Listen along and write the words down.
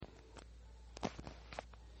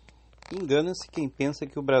Engana-se quem pensa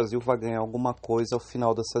que o Brasil vai ganhar alguma coisa ao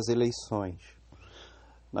final dessas eleições.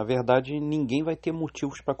 Na verdade, ninguém vai ter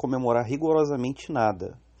motivos para comemorar rigorosamente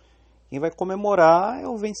nada. Quem vai comemorar é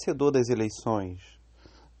o vencedor das eleições,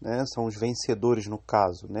 né? São os vencedores no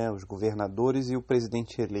caso, né? Os governadores e o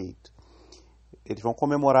presidente eleito. Eles vão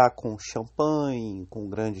comemorar com champanhe, com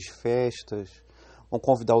grandes festas, vão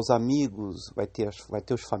convidar os amigos, vai ter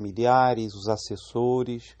os familiares, os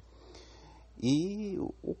assessores, e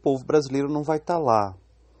o povo brasileiro não vai estar lá.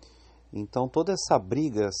 Então toda essa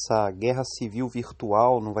briga, essa guerra civil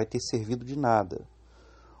virtual não vai ter servido de nada,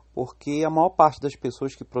 porque a maior parte das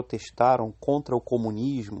pessoas que protestaram contra o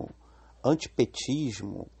comunismo,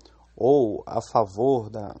 antipetismo ou a favor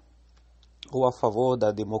da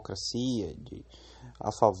democracia,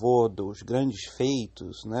 a favor dos grandes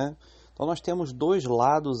feitos, né? Então nós temos dois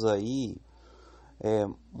lados aí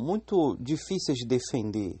muito difíceis de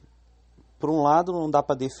defender. Por um lado, não dá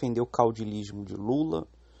para defender o caudilismo de Lula,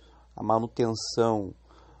 a manutenção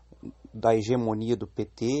da hegemonia do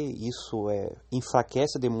PT, isso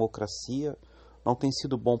enfraquece a democracia, não tem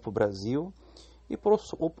sido bom para o Brasil. E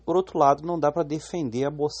por outro lado, não dá para defender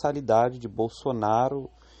a boçalidade de Bolsonaro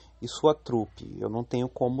e sua trupe. Eu não tenho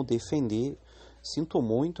como defender, sinto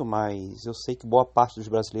muito, mas eu sei que boa parte dos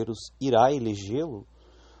brasileiros irá elegê-lo,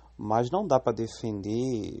 mas não dá para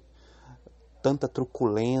defender tanta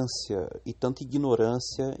truculência e tanta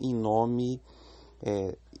ignorância em nome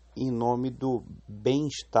do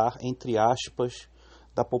bem-estar, entre aspas,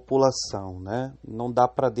 da população, né? Não dá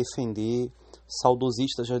para defender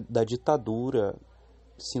saudosistas da ditadura,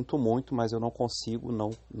 sinto muito, mas eu não consigo,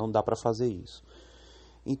 não dá para fazer isso.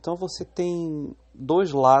 Então você tem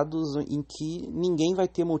dois lados em que ninguém vai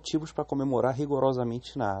ter motivos para comemorar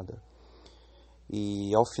rigorosamente nada.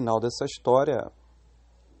 E ao final dessa história,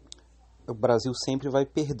 o Brasil sempre vai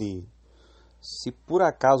perder. Se por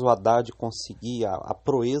acaso o Haddad conseguir a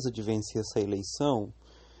proeza de vencer essa eleição,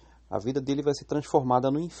 a vida dele vai ser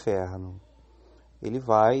transformada no inferno. Ele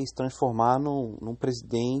vai se transformar num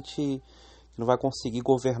presidente que não vai conseguir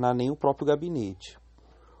governar nem o próprio gabinete.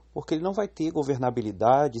 Porque ele não vai ter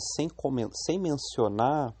governabilidade sem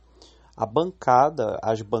mencionar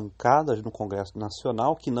as bancadas no Congresso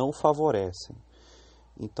Nacional que não o favorecem.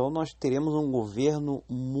 Então nós teremos um governo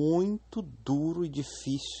muito duro e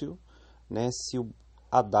difícil, né, se o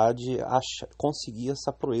Haddad conseguir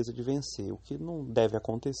essa proeza de vencer, o que não deve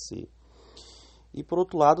acontecer. E por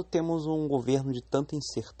outro lado temos um governo de tanta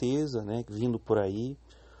incerteza, né, vindo por aí,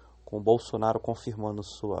 com o Bolsonaro confirmando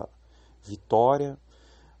sua vitória,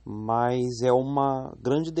 mas é uma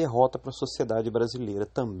grande derrota para a sociedade brasileira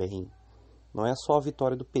também. Não é só a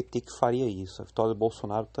vitória do PT que faria isso, a vitória do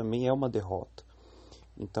Bolsonaro também é uma derrota.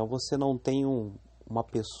 Então você não tem uma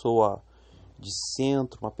pessoa de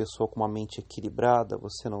centro, uma pessoa com uma mente equilibrada,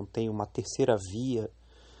 você não tem uma terceira via,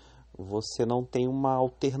 você não tem uma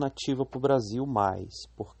alternativa para o Brasil mais,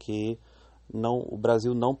 porque o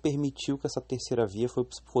Brasil não permitiu que essa terceira via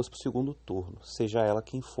fosse para o segundo turno, seja ela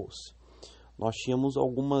quem fosse. Nós tínhamos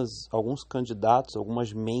alguns candidatos,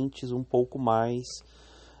 algumas mentes um pouco mais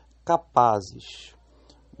capazes.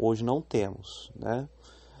 Hoje não temos, né?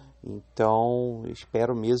 Então,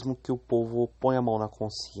 espero mesmo que o povo ponha a mão na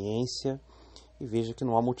consciência e veja que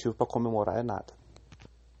não há motivo para comemorar nada.